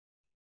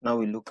Now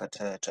we look at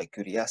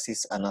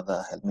Trichuriasis,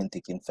 another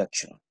helminthic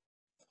infection.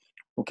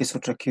 Okay, so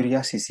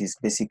Trichuriasis is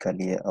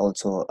basically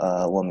also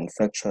a worm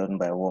infection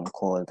by a worm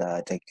called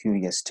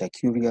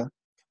Trichuria,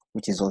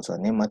 which is also a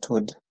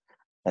nematode,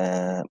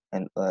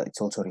 and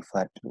it's also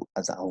referred to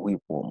as a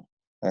whipworm.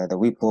 The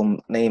whipworm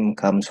name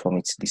comes from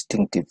its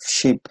distinctive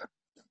shape,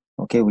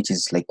 okay, which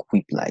is like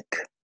whip-like.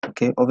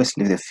 Okay,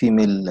 obviously the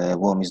female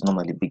worm is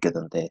normally bigger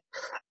than the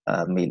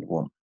male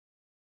worm.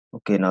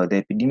 Okay, now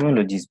the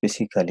epidemiology is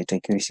basically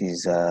Trichuris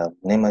is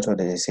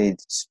nematode. As I said,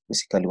 it's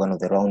basically one of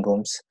the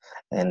roundworms,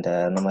 and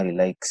normally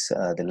likes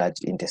the large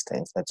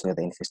intestines. That's where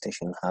the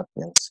infestation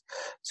happens.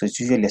 So it's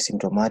usually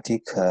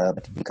asymptomatic,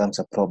 but it becomes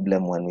a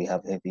problem when we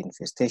have heavy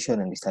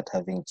infestation and we start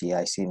having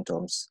GI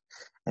symptoms,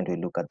 and we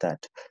look at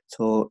that.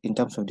 So in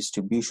terms of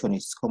distribution,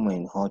 it's common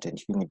in hot and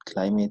humid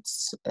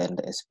climates, and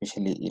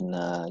especially in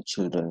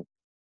children.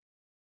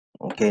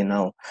 Okay,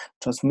 now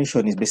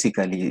transmission is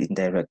basically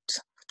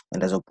indirect,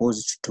 and as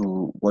opposed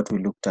to what we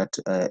looked at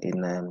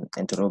in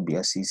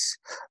enterobiasis,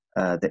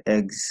 the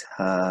eggs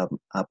are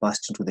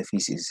passed into the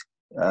feces,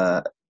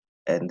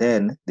 and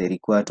then they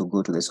require to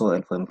go to the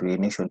soil for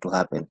embryonation to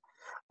happen,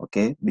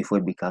 okay, before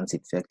it becomes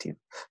infective.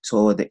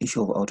 So the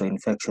issue of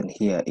autoinfection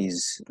here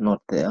is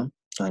not there,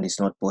 and it's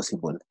not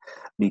possible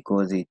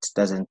because it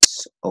doesn't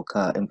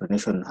occur.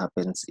 Embryonation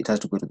happens, it has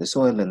to go to the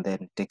soil, and then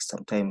it takes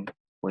some time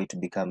for it to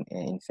become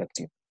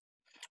infective.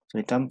 So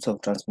in terms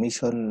of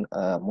transmission,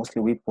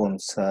 mostly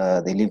whipworms,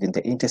 they live in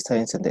the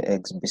intestines, and the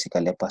eggs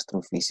basically are passed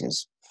through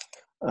feces.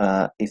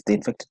 If the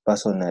infected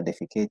person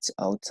defecates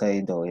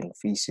outside or in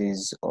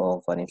feces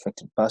of an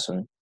infected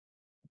person,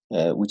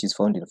 which is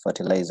found in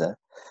fertilizer,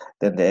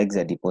 then the eggs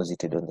are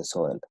deposited on the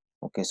soil.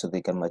 Okay, so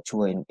they can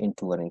mature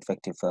into an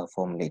infective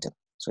form later.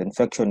 So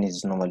infection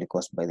is normally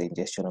caused by the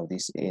ingestion of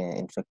this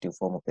infective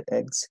form of the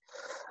eggs,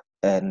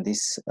 and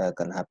this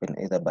can happen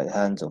either by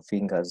hands or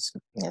fingers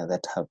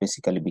that have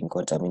basically been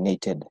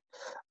contaminated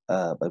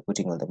by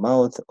putting on the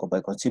mouth, or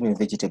by consuming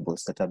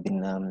vegetables that have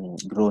been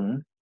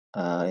grown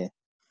in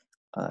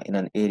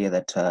an area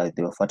that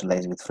they were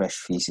fertilized with fresh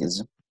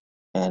feces,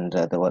 and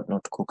they were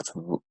not cooked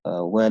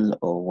well,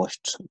 or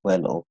washed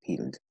well, or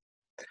peeled.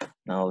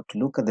 Now, to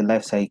look at the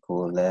life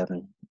cycle,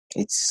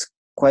 it's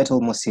quite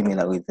almost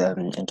similar with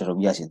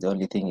enterobiasis. The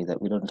only thing is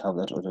that we don't have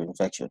that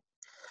autoinfection.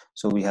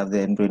 So we have the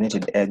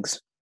embryonated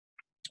eggs,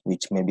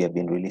 which maybe have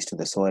been released to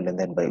the soil, and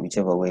then by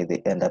whichever way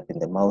they end up in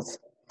the mouth,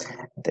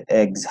 the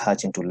eggs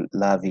hatch into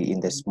larvae in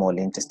the small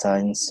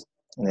intestines,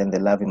 and then the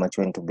larvae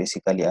mature into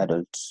basically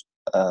adult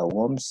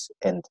worms,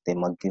 and they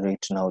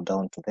migrate now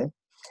down to the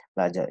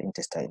larger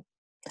intestine.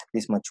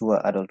 These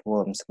mature adult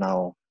worms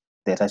now,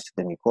 they attach to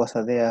the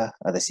mucosa there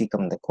at the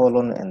cecum and the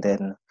colon, and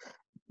then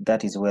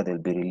that is where they'll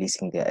be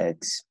releasing their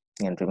eggs.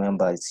 And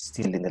remember, it's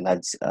still in the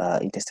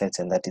large intestines,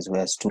 and that is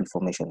where stool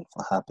formation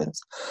happens.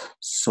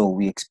 So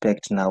we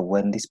expect now,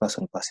 when this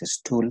person passes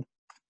stool,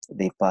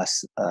 they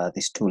pass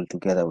the stool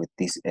together with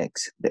these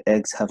eggs. The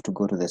eggs have to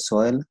go to the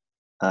soil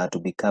to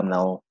become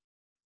now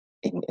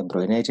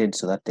embryonated,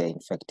 so that they're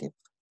infective.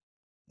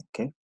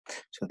 Okay,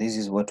 so this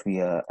is what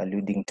we are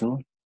alluding to,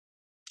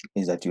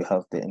 is that you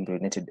have the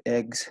embryonated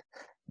eggs.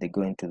 They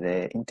go into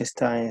the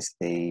intestines,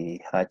 they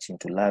hatch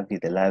into larvae.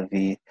 The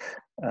larvae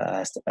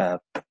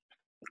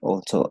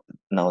also,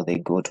 now they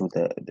go to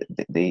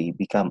they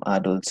become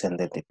adults, and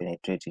then they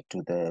penetrate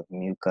into the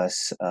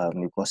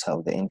mucosa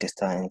of the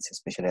intestines,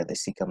 especially at the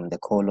cecum and the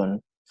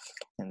colon.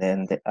 And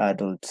then the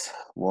adult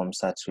worm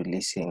starts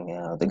releasing,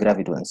 the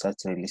gravid one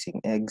starts releasing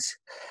eggs.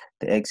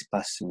 The eggs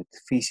pass with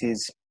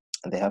feces,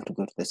 and they have to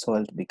go to the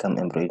soil to become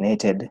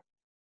embryonated.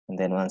 And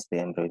then once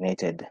they're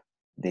embryonated,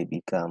 they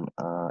become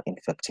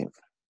infective.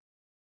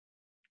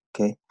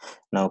 Okay,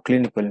 now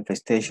clinical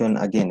infestation,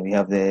 again, we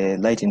have the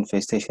light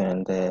infestation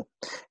and the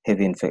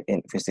heavy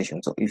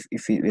infestation. So if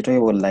we're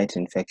talking about light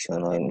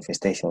infection or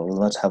infestation, we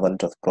will not have a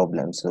lot of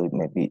problems, so it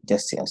may be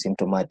just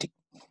asymptomatic.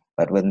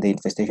 But when the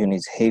infestation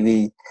is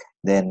heavy,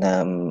 then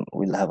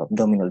we'll have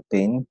abdominal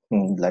pain,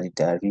 bloody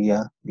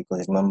diarrhea,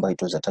 because remember,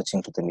 it was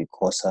attaching to the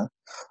mucosa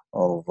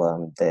of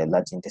the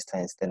large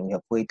intestines. Then we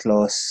have weight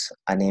loss,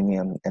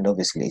 anemia, and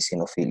obviously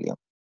eosinophilia.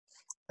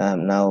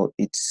 Now,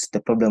 it's the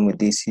problem with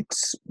this, it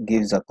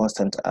gives a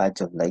constant urge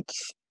of like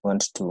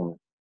want to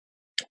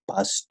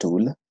pass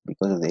stool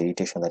because of the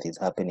irritation that is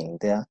happening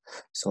there.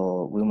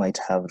 So we might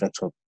have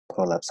rectal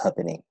prolapse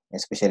happening,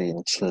 especially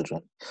in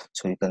children.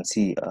 So you can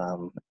see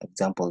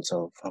examples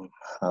of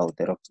how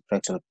the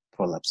rectal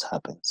prolapse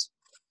happens.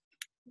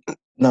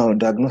 Now,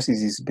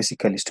 diagnosis is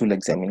basically stool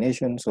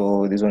examination.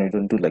 So this one, you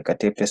don't do like a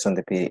tape test on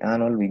the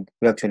perianal.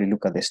 We actually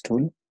look at the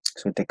stool.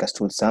 So we take a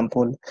stool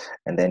sample,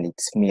 and then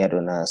it's smeared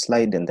on a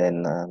slide, and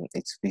then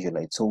it's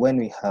visualized. So when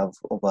we have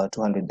over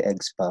 200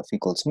 eggs per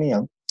fecal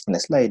smear in a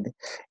slide,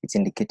 it's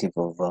indicative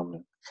of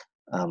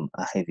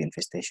a heavy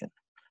infestation.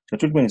 So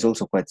treatment is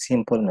also quite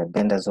simple.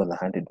 Mebendazole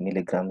 100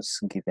 milligrams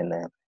given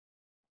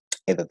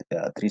either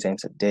 3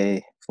 times a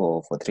day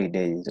for 3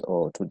 days,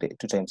 or 2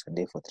 times a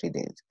day for 3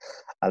 days.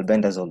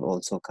 Albendazole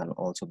also can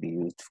also be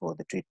used for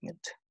the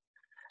treatment.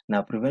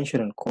 Now,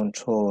 prevention and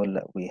control,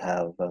 we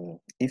have,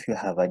 if you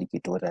have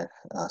adequate water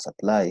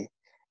supply,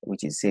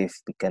 which is safe,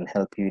 we can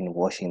help you in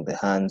washing the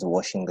hands,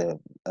 washing the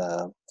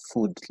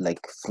food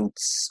like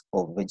fruits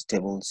or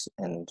vegetables,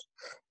 and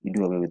you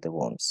do away with the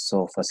worms.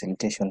 So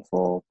facilitation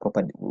for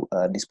proper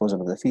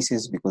disposal of the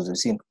feces, because we've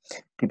seen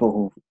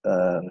people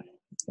who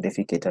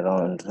defecate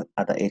around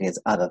other areas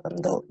other than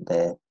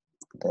the,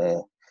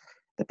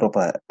 the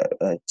proper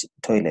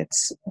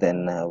toilets,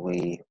 then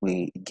we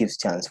it gives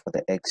chance for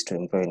the eggs to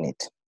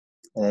impregnate.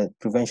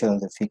 Prevention of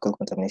the fecal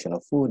contamination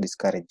of food,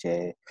 discourage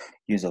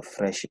use of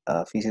fresh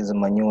feces and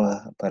manure.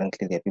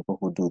 Apparently, there are people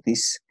who do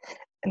this,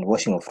 and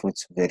washing of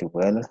fruits very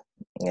well.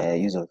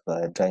 Use of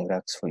drying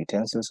racks for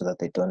utensils so that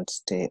they don't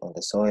stay on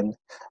the soil,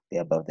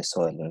 they're above the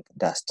soil and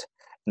dust.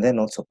 And then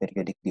also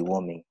periodic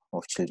deworming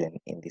of children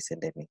in these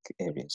endemic areas.